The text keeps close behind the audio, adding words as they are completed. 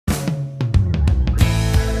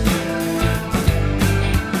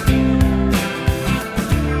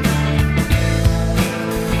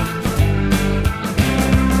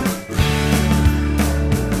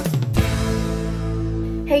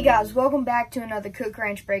Hey guys, welcome back to another Cook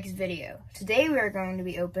Ranch Breaks video. Today we are going to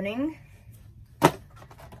be opening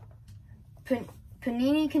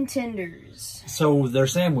Panini Contenders. So they're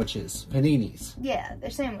sandwiches, paninis. Yeah, they're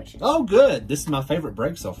sandwiches. Oh good, this is my favorite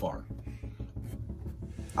break so far.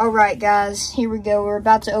 Alright guys, here we go. We're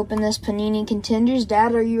about to open this Panini Contenders.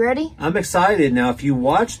 Dad, are you ready? I'm excited. Now if you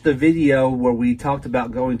watched the video where we talked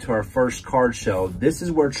about going to our first card show, this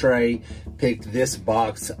is where Trey picked this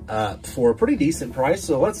box up for a pretty decent price.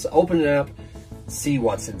 So let's open it up, see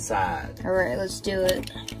what's inside. Alright, let's do it.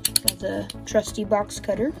 Got the trusty box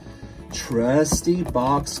cutter. Trusty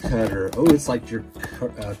box cutter. Oh, it's like you're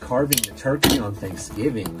carving the turkey on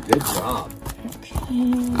Thanksgiving. Good job.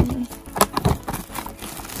 Okay.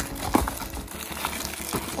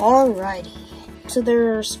 Alrighty. So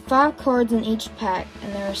there's 5 cards in each pack,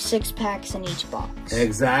 and there are 6 packs in each box.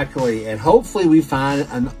 Exactly. And hopefully we find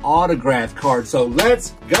an autographed card. So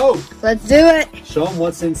let's go. Let's do it. Show them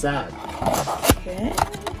what's inside. Okay.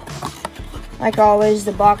 Like always,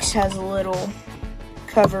 the box has a little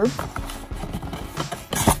cover.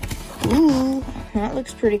 Ooh, that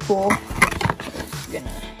looks pretty cool.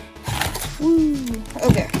 Ooh,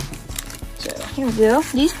 okay. So here we go.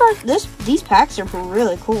 These cards, these packs are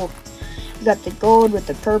really cool. You got the gold with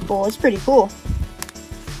the purple. It's pretty cool.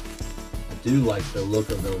 I do like the look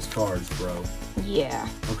of those cards, bro. Yeah.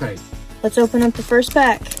 Okay. Let's open up the first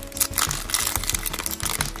pack.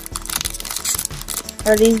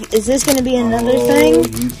 Is this going to be another thing?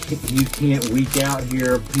 You can't weak out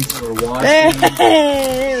here. People are watching.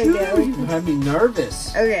 There we go. You have me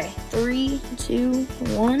nervous. Okay. 3, 2,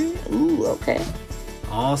 1. Ooh, okay.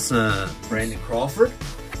 Awesome. Brandon Crawford.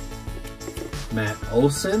 Matt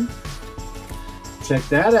Olson. Check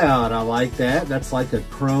that out. I like that. That's like a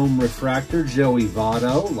chrome refractor. Joey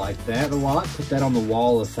Votto. Like that a lot. Put that on the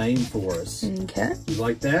wall of fame for us. Okay. You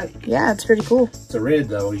like that? Yeah, it's pretty cool. It's a red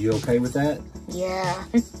though. Are you okay with that? Yeah.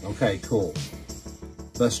 Okay, cool.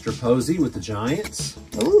 Buster Posey with the Giants.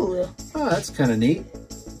 Ooh. Oh, that's kind of neat.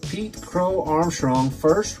 Pete Crow Armstrong,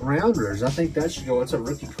 first rounders. I think that should go. It's a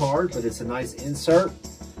rookie card, but it's a nice insert.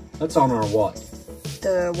 That's on our what?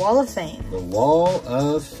 The Wall of Fame. The Wall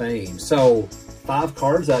of Fame. So 5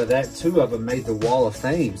 cards out of that, 2 of them made the Wall of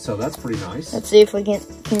Fame. So that's pretty nice. Let's see if we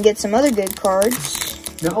can get some other good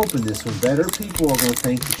cards. Now open this one better. People are going to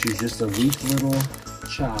think that you're just a weak little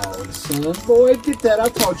child. Son, boy, get that. I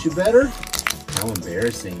taught you better. How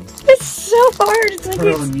embarrassing. It's so hard. It's like Put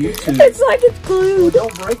it on YouTube. It's like it's glued. Well,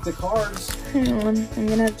 don't break the cards. Hang on. I'm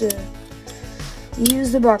going to have to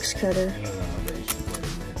use the box cutter.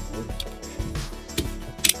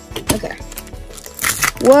 Okay.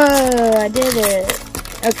 Whoa, I did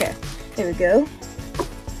it. Okay. Here we go.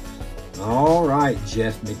 All right.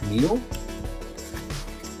 Jeff McNeil.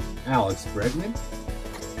 Alex Bregman.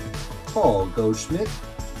 Paul Goldschmidt.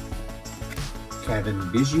 Kevin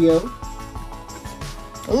Biggio.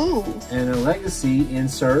 Ooh. And a legacy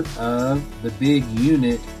insert of the big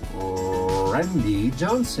unit, Randy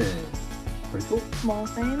Johnson. Pretty cool. Wall of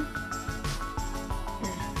Fame.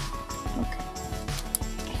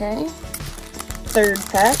 Okay. Third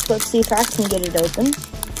pack. Let's see if I can get it open.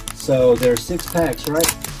 So there are 6 packs,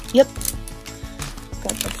 right? Yep.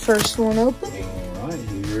 Got the first one open. All right,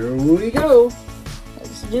 here we go.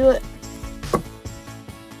 Let's do it.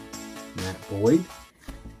 Matt Boyd.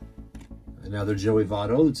 Another Joey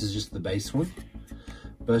Votto. This is just the base one.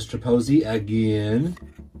 Buster Posey again.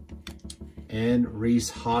 And Reese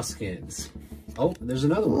Hoskins. Oh, there's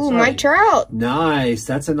another one. Ooh, Sorry. Mike Trout. Nice.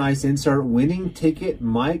 That's a nice insert. Winning ticket,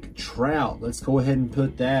 Mike Trout. Let's go ahead and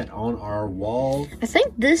put that on our wall. I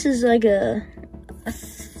think this is like is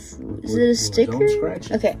it a sticker? Don't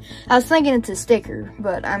scratch it. Okay. I was thinking it's a sticker,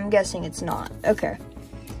 but I'm guessing it's not. Okay.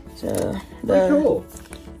 So, Pretty cool.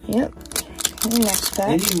 Yep. Next pack.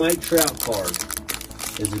 Any Mike Trout card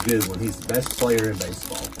is a good one. He's the best player in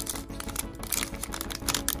baseball.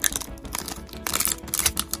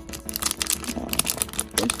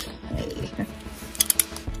 Okay.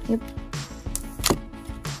 Yep.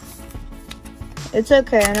 It's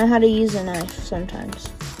okay. I know how to use a knife sometimes.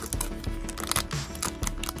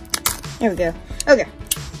 There we go. Okay.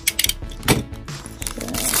 So,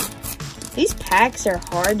 these packs are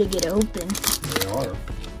hard to get open. They are.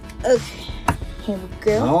 Okay. Here we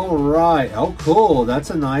go. All right. Oh, cool. That's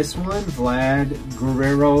a nice one. Vlad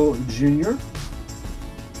Guerrero Jr.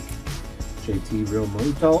 JT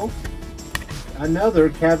Realmuto. Another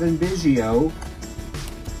Kevin Biggio.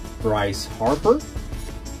 Bryce Harper.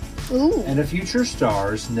 Ooh. And a future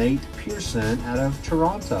stars, Nate Pearson out of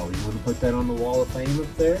Toronto. You want to put that on the Wall of Fame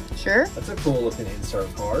up there? Sure. That's a cool looking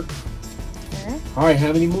insert card. Okay. All right,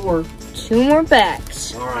 how many more? 2 more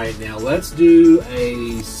packs. All right, now let's do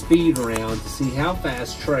a speed round to see how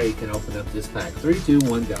fast Trey can open up this pack. 3, 2,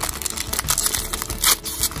 1, go.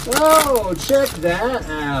 Oh, check that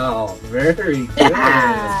out. Very good.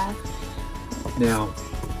 Now,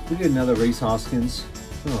 we get another Reese Hoskins.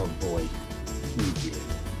 Oh, boy. We did.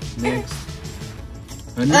 Next.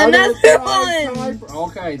 Another one.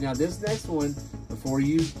 Okay, now this next one, before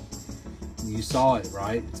you saw it,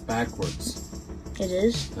 right? It's backwards. It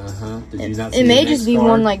is? Uh-huh. Did you not see it may the just next be card?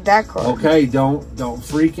 one like that card. Okay, don't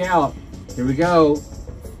freak out. Here we go.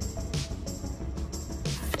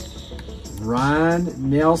 Ryan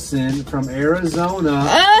Nelson from Arizona.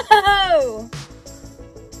 Oh!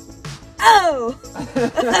 Oh!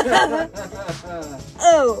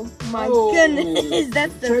 Oh my goodness!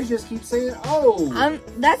 That's the. Trey just keeps saying, "Oh."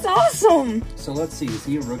 That's awesome. So let's see. Is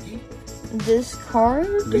he a rookie? This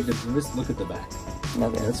card. Let's look at the back.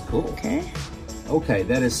 Okay. That's cool. Okay. Okay,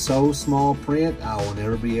 that is so small print, I will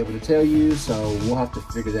never be able to tell you, so we'll have to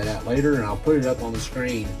figure that out later, and I'll put it up on the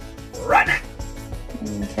screen right now.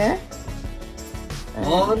 Okay.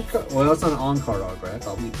 Well, it's not an on-card autograph.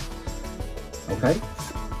 Okay.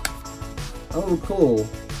 Oh, cool.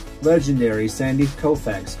 Legendary Sandy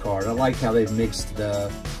Koufax card. I like how they've mixed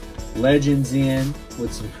the legends in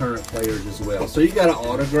with some current players as well. So you got an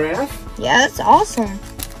autograph? Yeah, that's awesome.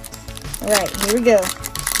 All right, here we go.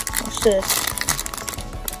 Watch this.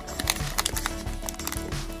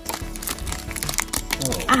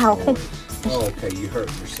 Oh, ow. boy. Oh, okay, you hurt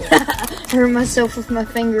yourself. I hurt myself with my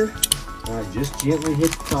finger. All right, just gently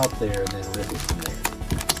hit the top there and then rip it from there.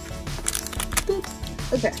 Boop.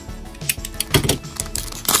 Okay.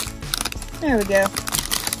 There we go.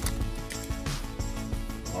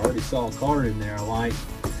 Already saw a card in there I like.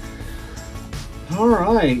 All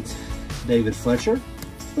right, David Fletcher.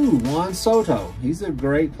 Ooh, Juan Soto. He's a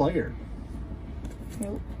great player.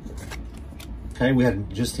 Nope. Okay, we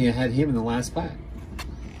had him in the last pack.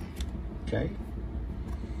 Okay.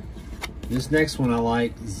 This next one I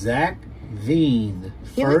like, Zach Veen,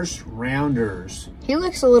 first rounders. He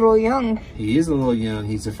looks a little young. He is a little young.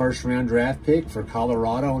 He's a first round draft pick for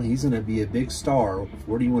Colorado, and he's going to be a big star.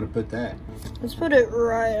 Where do you want to put that? Let's put it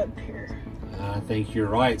right up here. I think you're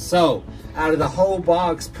right. So, out of the whole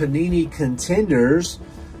box, Panini Contenders,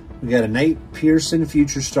 we got a Nate Pearson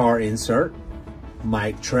Future Star insert,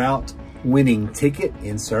 Mike Trout Winning Ticket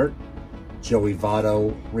insert, Joey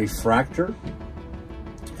Votto Refractor,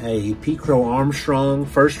 a Pete Crow Armstrong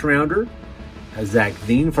first rounder, a Zach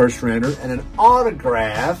Veen first rounder, and an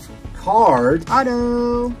autograph card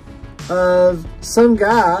of some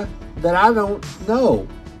guy that I don't know.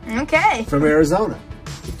 Okay. From Arizona.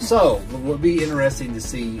 So, it would be interesting to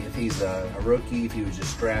see if he's a rookie, if he was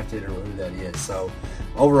just drafted, or who that is. So,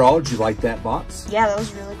 overall, did you like that box? Yeah, that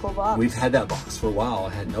was a really cool box. We've had that box for a while. I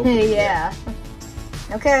hadn't opened it yeah. yet.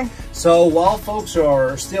 Okay. So, while folks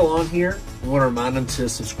are still on here, we want to remind them to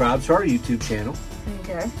subscribe to our YouTube channel.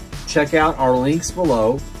 Okay. Check out our links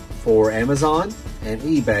below for Amazon and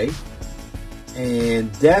eBay.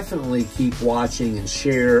 And definitely keep watching and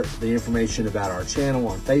share the information about our channel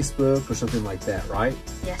on Facebook or something like that, right?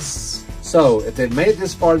 Yes. So, if they've made it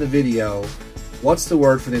this far in the video, what's the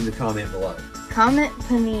word for them to comment below? Comment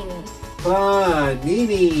Panini.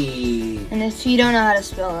 Panini. And if you don't know how to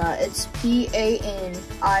spell that, it's Panini.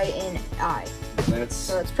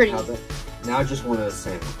 So it's pretty. Now I just want a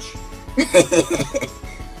sandwich.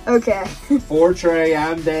 Okay. For Trey,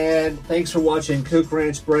 I'm Dad. Thanks for watching Cook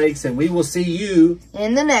Ranch Breaks, and we will see you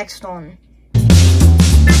in the next one.